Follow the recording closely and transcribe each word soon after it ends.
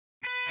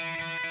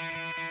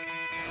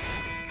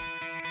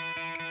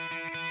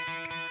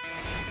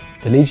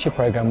The leadership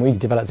programme we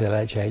developed at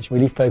LHH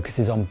really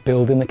focuses on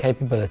building the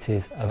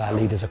capabilities of our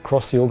leaders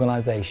across the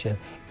organisation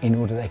in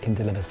order they can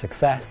deliver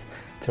success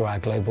through our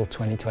Global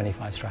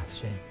 2025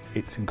 strategy.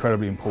 It's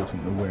incredibly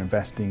important that we're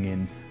investing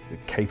in the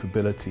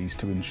capabilities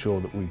to ensure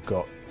that we've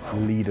got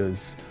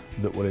leaders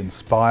that will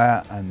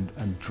inspire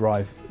and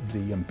drive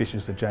the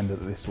ambitious agenda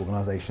that this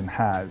organisation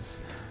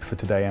has for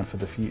today and for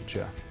the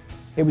future.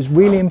 It was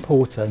really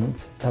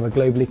important to have a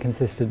globally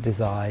consistent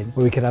design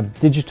where we could have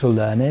digital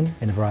learning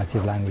in a variety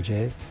of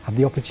languages, have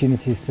the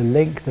opportunities to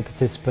link the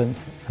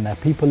participants and their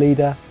people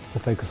leader to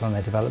focus on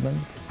their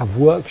development, have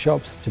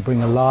workshops to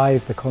bring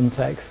alive the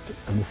context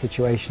and the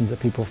situations that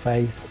people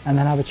face, and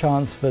then have a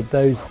chance for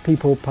those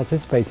people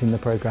participating in the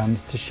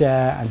programmes to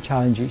share and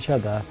challenge each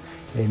other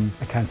in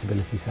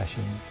accountability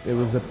sessions. It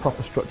was a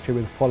proper structure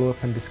with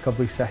follow-up and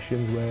discovery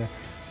sessions where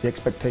the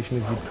expectation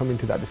is you'd come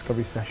into that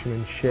discovery session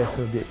and share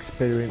some of the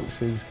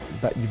experiences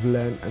that you've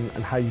learned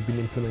and how you've been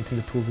implementing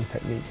the tools and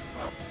techniques.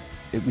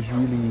 It was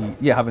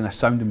really, having a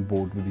sounding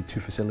board with the two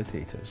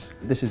facilitators.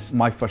 This is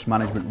my first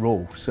management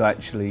role, so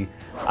actually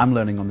I'm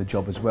learning on the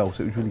job as well,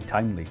 so it was really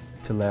timely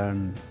to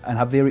learn and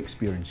have their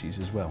experiences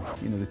as well.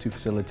 The two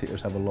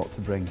facilitators have a lot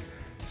to bring,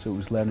 so it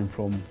was learning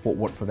from what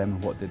worked for them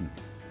and what didn't.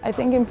 I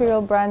think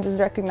Imperial brand is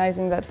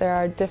recognizing that there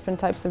are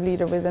different types of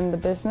leader within the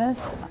business,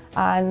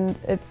 and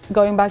it's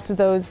going back to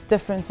those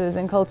differences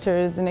in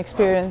cultures and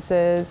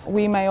experiences.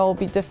 We may all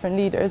be different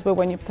leaders, but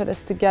when you put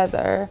us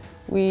together,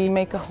 we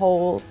make a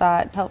whole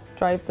that helps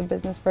drive the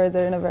business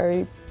further in a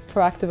very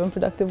proactive and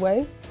productive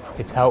way.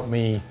 It's helped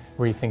me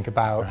rethink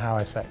about how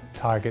I set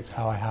targets,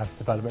 how I have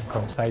development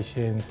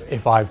conversations,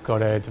 if I've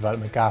got a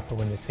development gap or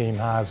when the team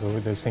has, or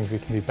there's things we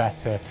can do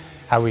better,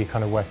 how we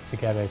kind of work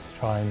together to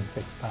try and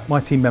fix that. My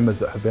team members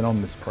that have been on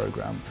this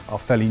programme are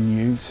fairly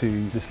new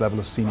to this level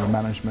of senior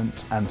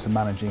management and to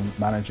managing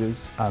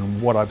managers,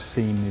 and what I've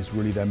seen is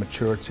really their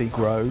maturity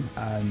grow,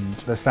 and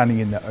they're standing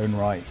in their own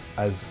right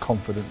as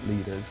confident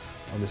leaders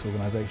of this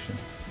organisation.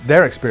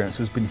 Their experience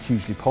has been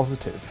hugely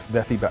positive.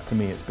 Their feedback to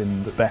me, it's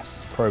been the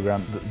best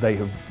programme that they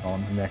have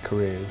on in their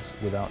careers,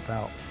 without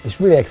doubt. It's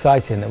really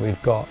exciting that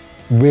we've got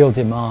real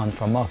demand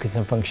from markets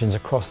and functions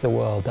across the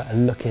world that are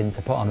looking to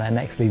put on their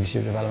next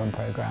leadership development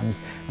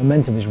programmes.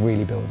 Momentum is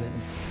really building.